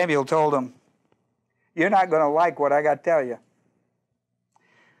 Samuel told him, you're not going to like what I got to tell you.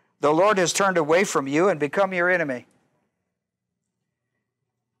 The Lord has turned away from you and become your enemy.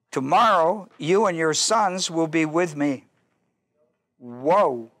 Tomorrow, you and your sons will be with me.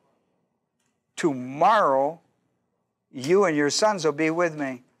 Whoa. Tomorrow, you and your sons will be with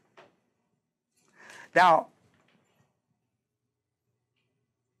me. Now,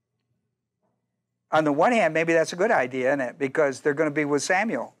 on the one hand, maybe that's a good idea, isn't it? Because they're going to be with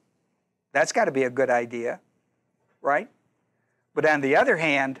Samuel. That's got to be a good idea, right? But on the other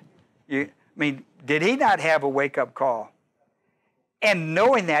hand, did he not have a wake-up call? And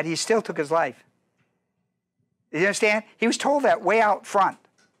knowing that, he still took his life. You understand? He was told that way out front.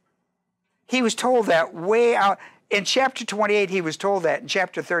 He was told that way out. In chapter 28, he was told that. In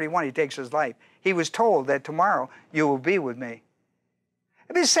chapter 31, he takes his life. He was told that tomorrow you will be with me.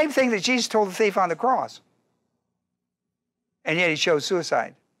 The same thing that Jesus told the thief on the cross. And yet he chose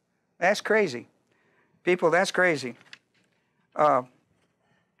suicide. That's crazy. People, that's crazy. And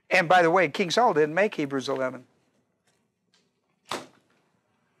by the way, King Saul didn't make Hebrews 11.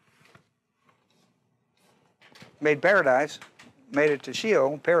 Made paradise, made it to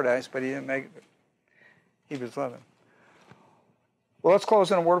Sheol, paradise, but he didn't make it. Hebrews 11. Well, let's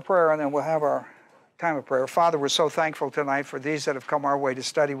close in a word of prayer, and then we'll have our time of prayer. Father, we're so thankful tonight for these that have come our way to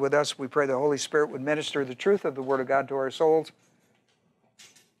study with us. We pray the Holy Spirit would minister the truth of the Word of God to our souls.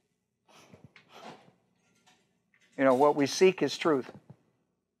 What we seek is truth.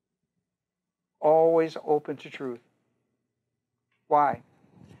 Always open to truth. Why?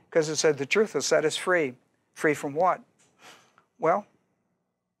 Because it said the truth will set us free. Free from what? Well,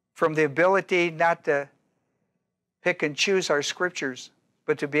 from the ability not to pick and choose our scriptures,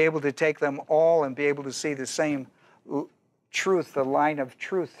 but to be able to take them all and be able to see the same truth, the line of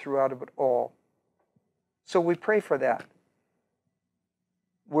truth throughout of it all. So we pray for that.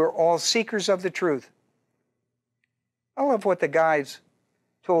 We're all seekers of the truth. I love what the guys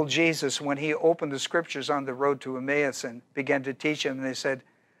told Jesus when he opened the scriptures on the road to Emmaus and began to teach him. They said,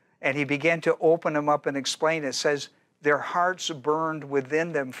 And he began to open them up and explain. It says, their hearts burned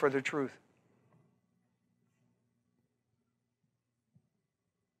within them for the truth.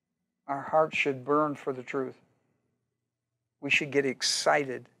 Our hearts should burn for the truth. We should get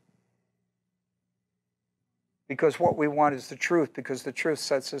excited. Because what we want is the truth, because the truth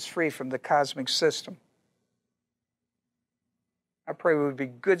sets us free from the cosmic system. I pray we would be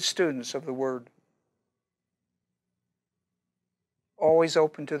good students of the Word. Always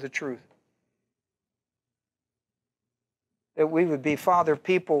open to the truth. That we would be, Father,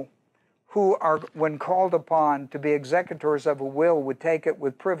 people who are, when called upon to be executors of a will, would take it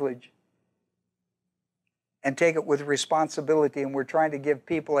with privilege and take it with responsibility. And we're trying to give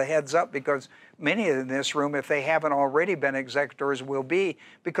people a heads up, because many in this room, if they haven't already been executors, will be,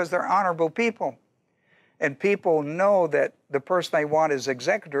 because they're honorable people. And people know that the person they want as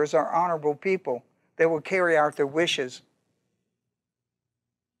executors are honorable people. They will carry out their wishes.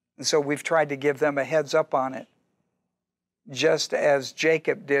 And so we've tried to give them a heads up on it, just as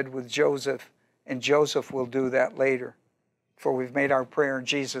Jacob did with Joseph, and Joseph will do that later. For we've made our prayer in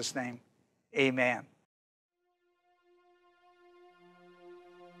Jesus' name. Amen.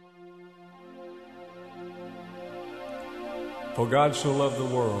 For God so loved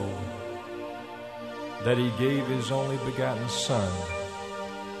the world that he gave his only begotten Son,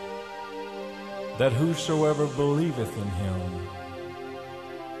 that whosoever believeth in him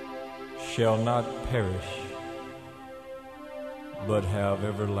shall not perish, but have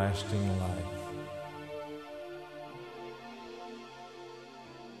everlasting life.